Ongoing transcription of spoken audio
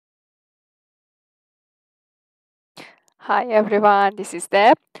Hi everyone, this is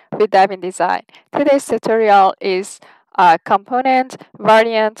Deb with Deb in Design. Today's tutorial is component,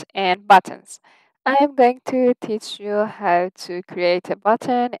 variant, and buttons. I'm going to teach you how to create a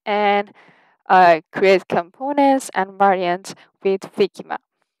button and create components and variants with Figma.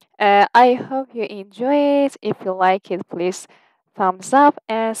 I hope you enjoy it. If you like it, please thumbs up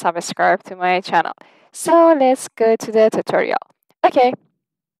and subscribe to my channel. So let's go to the tutorial. Okay,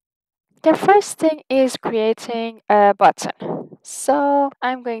 the first thing is creating a button. So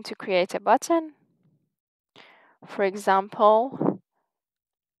I'm going to create a button. For example,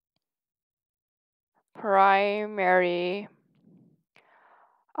 primary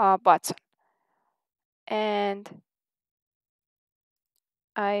button. And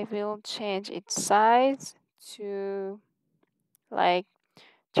I will change its size to like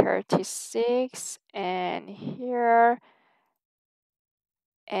 36 and here,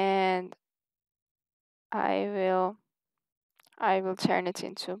 and I will turn it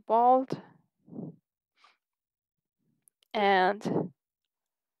into bold and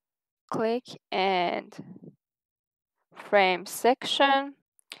click and frame section,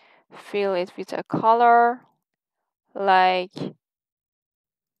 fill it with a color like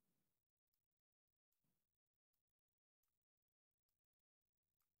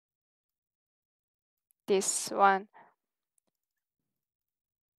this one.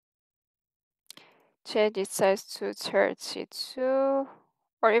 Change its size to 32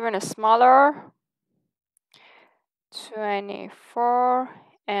 or even a smaller, 24,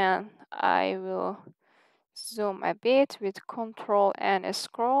 and I will zoom a bit with Control and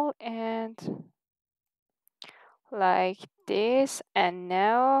scroll and like this. And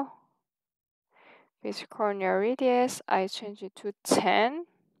now with corner radius I change it to 10,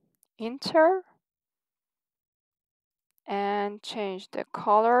 enter, and change the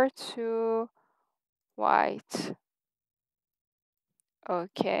color to white.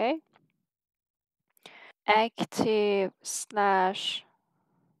 Okay, active slash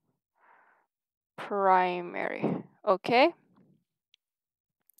primary. Okay,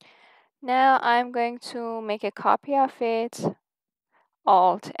 now I'm going to make a copy of it,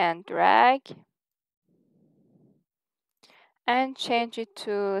 alt and drag, and change it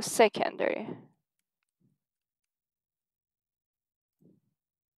to secondary.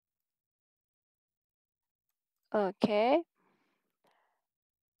 Okay,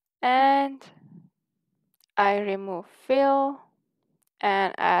 and I remove fill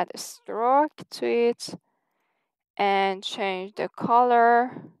and add a stroke to it and change the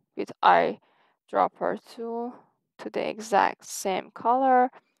color with eyedropper tool to the exact same color,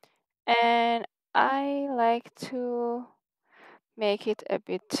 and I like to make it a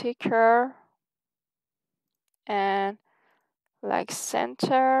bit thicker and like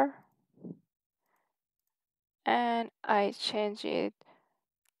center, and I change it,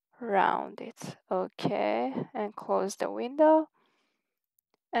 round it. Okay, and close the window,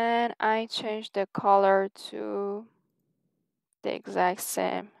 and I change the color to the exact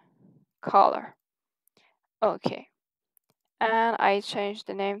same color. Okay, and I change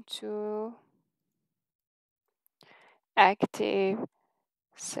the name to active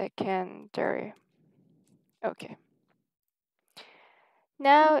secondary. Okay,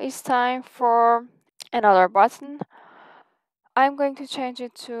 now it's time for another button. I'm going to change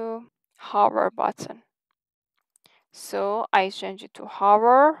it to hover button. So I change it to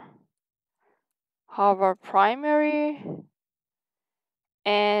hover primary,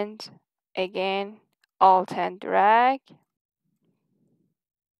 and again alt and drag,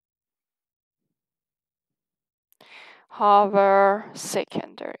 hover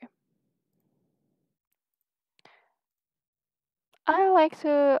secondary. I like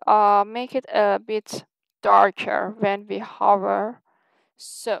to make it a bit darker when we hover,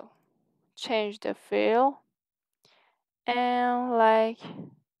 so change the fill and like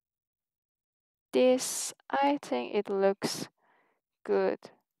this. I think it looks good.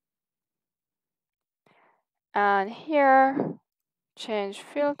 And here change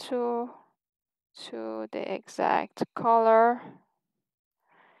fill to the exact color,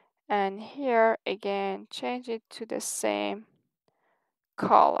 and here again change it to the same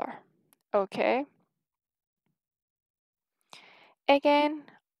color. Okay, again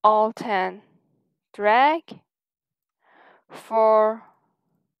alt and drag for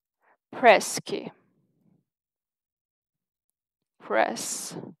press key,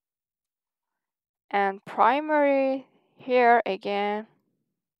 press, and primary, here again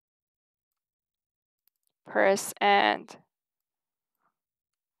press and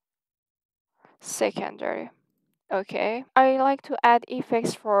secondary. Okay, I like to add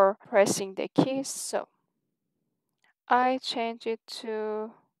effects for pressing the keys, so I change it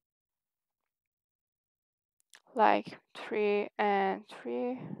to like 3 and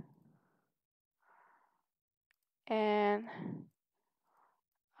 3, and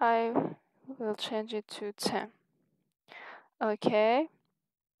I will change it to 10. Okay,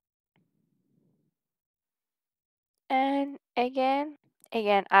 and again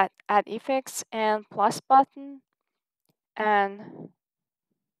add effects and plus button, and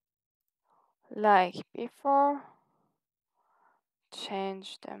like before,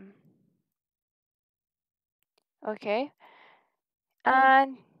 change them. Okay,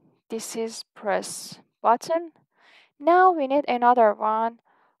 and this is press button. Now we need another one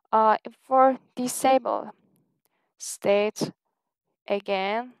for disable state.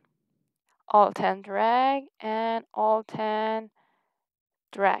 Again, alt and drag, and alt and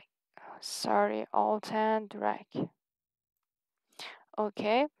drag. Sorry, alt and drag.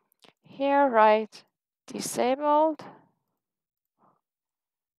 Okay, here write disabled,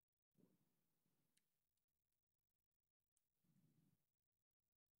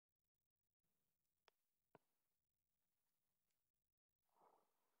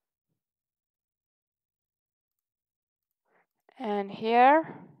 and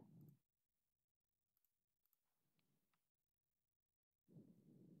here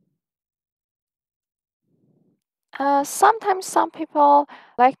sometimes some people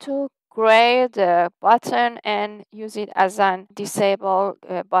like to gray the button and use it as an disable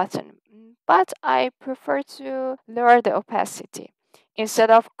button. But I prefer to lower the opacity instead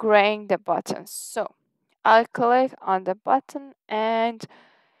of graying the button. So I click on the button and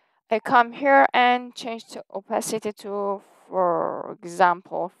I come here and change the opacity to, for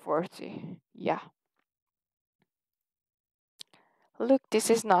example, 40. Yeah. Look, this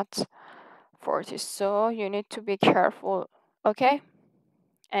is not 40, so you need to be careful. Okay.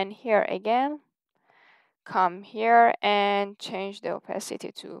 And here again, come here and change the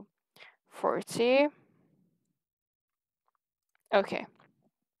opacity to 40. Okay,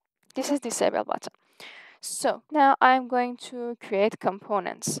 this is disable button. So now I'm going to create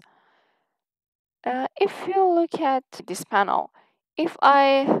components. If you look at this panel, if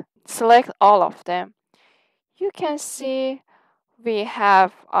I select all of them, you can see we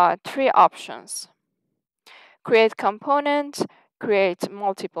have 3 options: create component, create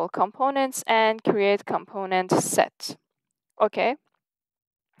multiple components, and create component set. Okay,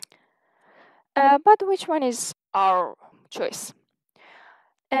 but which one is our choice?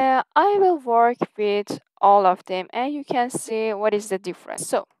 I will work with all of them and you can see what is the difference.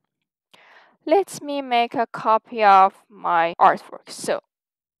 So let me make a copy of my artwork. So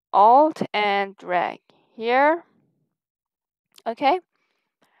Alt and drag here. Okay.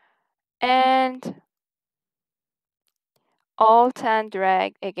 And Alt and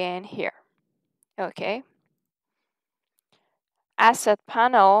drag again here. Okay. Asset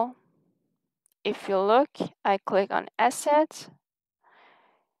panel. If you look, I click on asset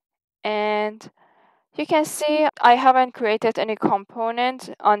and you can see I haven't created any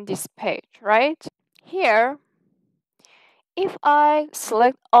component on this page, right? Here, if I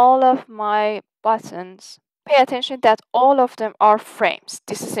select all of my buttons, pay attention that all of them are frames.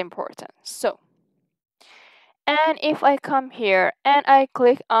 This is important. So, and if I come here and I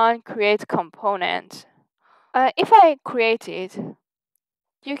click on create component, if I create it,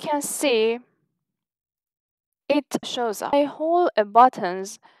 you can see it shows up. My whole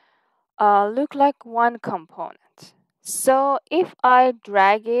buttons look like one component. So if I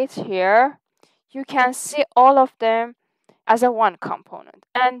drag it here, you can see all of them as a one component.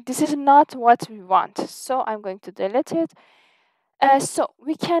 And this is not what we want. So I'm going to delete it. So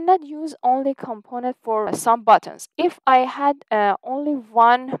we cannot use only component for some buttons. If I had only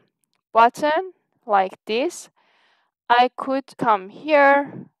one button like this, I could come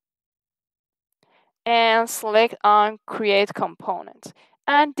here and select on create component.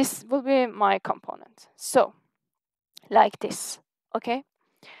 And this will be my component. So like this, okay?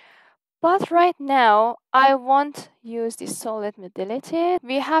 But right now, I won't use this, so let me delete it.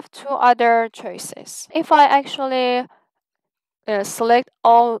 We have 2 other choices. If I actually select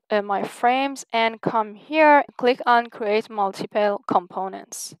all my frames and come here, click on create multiple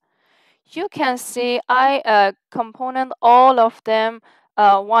components. You can see I component all of them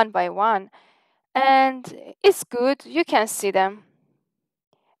one by one, and it's good. You can see them.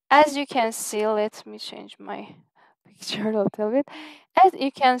 As you can see, let me change my picture a little bit. As you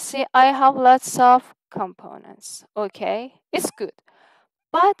can see, I have lots of components. Okay, it's good.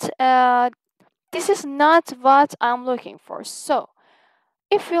 But this is not what I'm looking for. So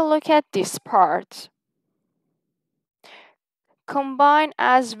if you look at this part, combine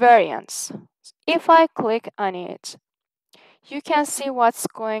as variants. If I click on it, you can see what's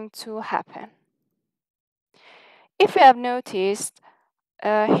going to happen. If you have noticed,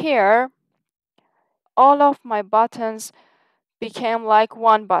 here, all of my buttons became like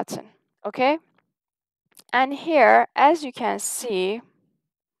one button, okay? And here, as you can see,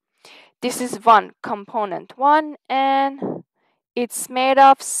 this is one component one, and it's made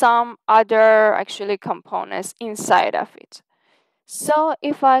of some other actually components inside of it. So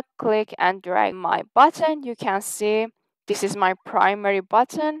if I click and drag my button, you can see this is my primary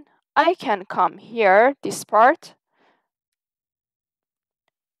button. I can come here, this part,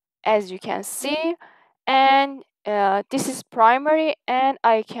 as you can see, and this is primary, and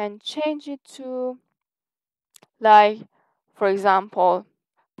I can change it to, like, for example,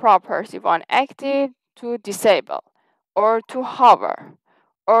 property one active to disable, or to hover,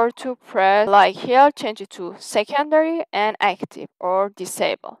 or to press, like here, change it to secondary and active or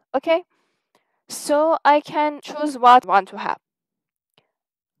disable. Okay, so I can choose what I want to have.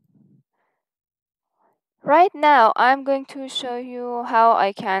 Right now, I'm going to show you how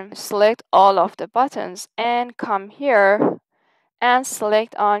I can select all of the buttons and come here and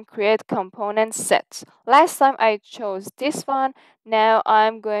select on create component sets. Last time I chose this one. Now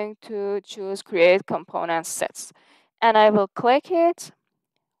I'm going to choose create component sets, and I will click it.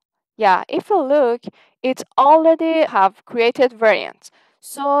 Yeah, if you look, it already have created variants.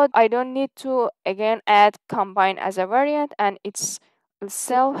 So I don't need to again add combine as a variant, and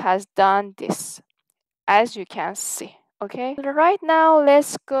itself has done this, as you can see. Okay, right now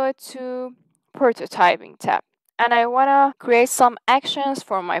let's go to prototyping tab, and I want to create some actions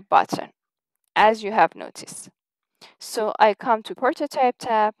for my button, as you have noticed. So I come to prototype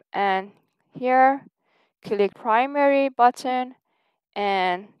tab, and here click primary button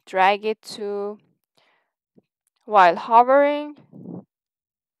and drag it to, while hovering,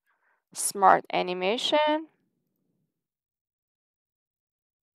 smart animation,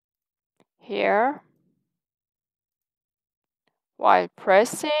 here, while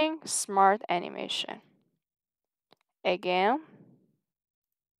pressing, smart animation, again,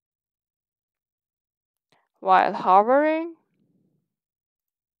 while hovering,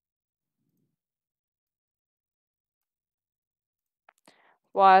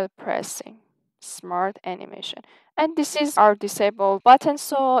 while pressing, smart animation. And this is our disabled button,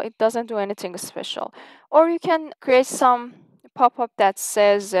 so it doesn't do anything special. Or you can create some pop-up that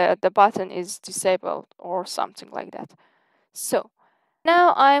says the button is disabled or something like that. So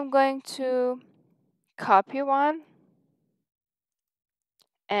now I'm going to copy one,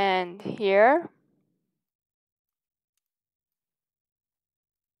 and here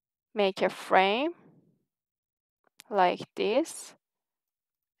make a frame like this,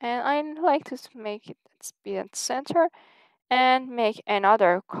 and I like to make it be at center, and make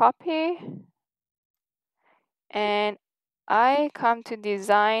another copy, and I come to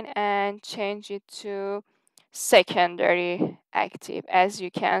design and change it to secondary active. As you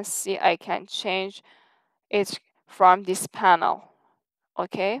can see, I can change it from this panel.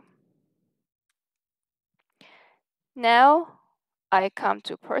 Okay, now I come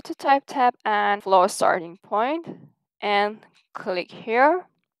to prototype tab and flow starting point, and click here.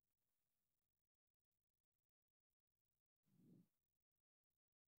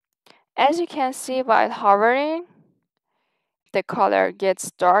 As you can see, while hovering, the color gets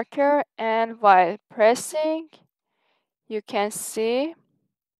darker, and while pressing, you can see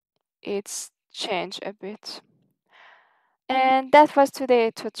it's changed a bit. And that was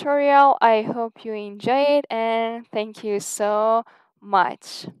today's tutorial. I hope you enjoyed, and thank you so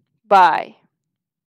much. Bye.